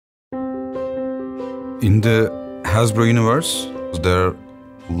In the Hasbro universe, there are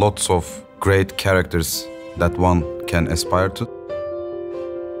lots of great characters that one can aspire to.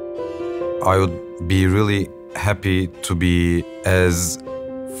 I would be really happy to be as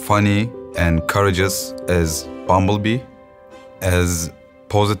funny and courageous as Bumblebee, as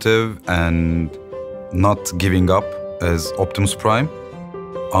positive and not giving up as Optimus Prime,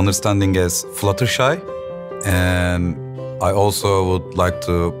 understanding as Fluttershy, and I also would like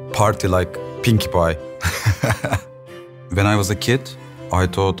to party like Pinkie Pie. When I was a kid, I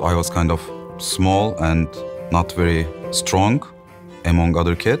thought I was kind of small and not very strong among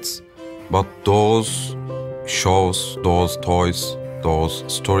other kids, but those shows, those toys, those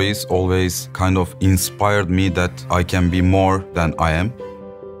stories always kind of inspired me that I can be more than I am.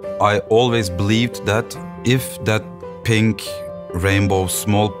 I always believed that if that pink rainbow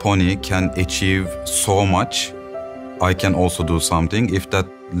small pony can achieve so much, I can also do something. If that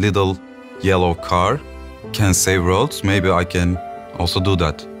little yellow car can save worlds, maybe I can also do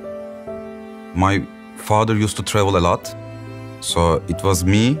that. My father used to travel a lot, so it was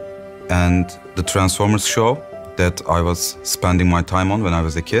me and the Transformers show that I was spending my time on when I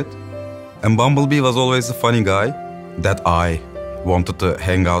was a kid. And Bumblebee was always the funny guy that I wanted to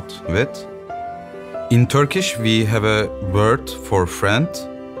hang out with. In Turkish, we have a word for friend,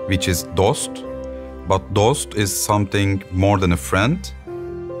 which is dost. But dost is something more than a friend.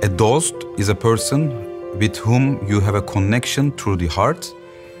 A dost is a person with whom you have a connection through the heart,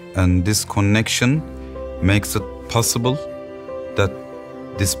 and this connection makes it possible that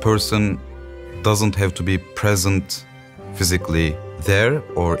this person doesn't have to be present physically there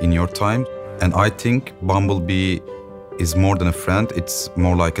or in your time. And I think Bumblebee is more than a friend, it's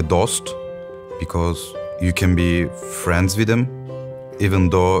more like a dost, because you can be friends with him even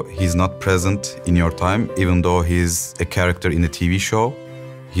though he's not present in your time, even though he's a character in a TV show,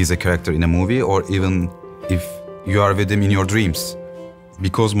 he's a character in a movie, or even if you are with him in your dreams.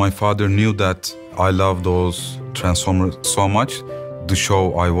 Because my father knew that I love those Transformers so much, the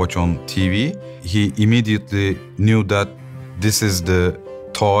show I watch on TV, he immediately knew that this is the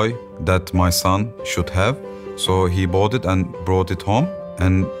toy that my son should have. So he bought it and brought it home.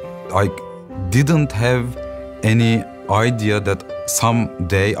 And I didn't have any idea that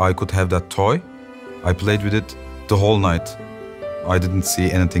someday I could have that toy. I played with it the whole night. I didn't see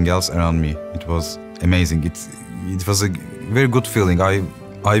anything else around me. It was amazing. It was a very good feeling. I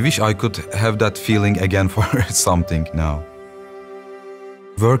wish I could have that feeling again for something now.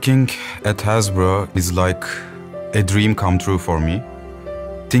 Working at Hasbro is like a dream come true for me.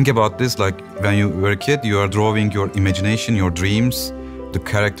 Think about this, like when you were a kid, you are drawing your imagination, your dreams, the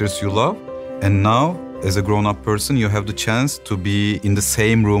characters you love, and now as a grown-up person, you have the chance to be in the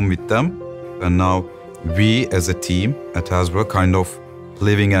same room with them. And now we as a team at Hasbro kind of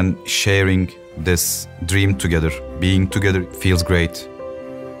living and sharing this dream together. Being together feels great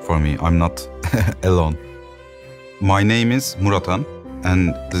for me. I'm not alone. My name is Murathan,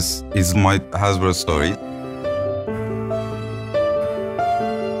 and this is my Hasbro story.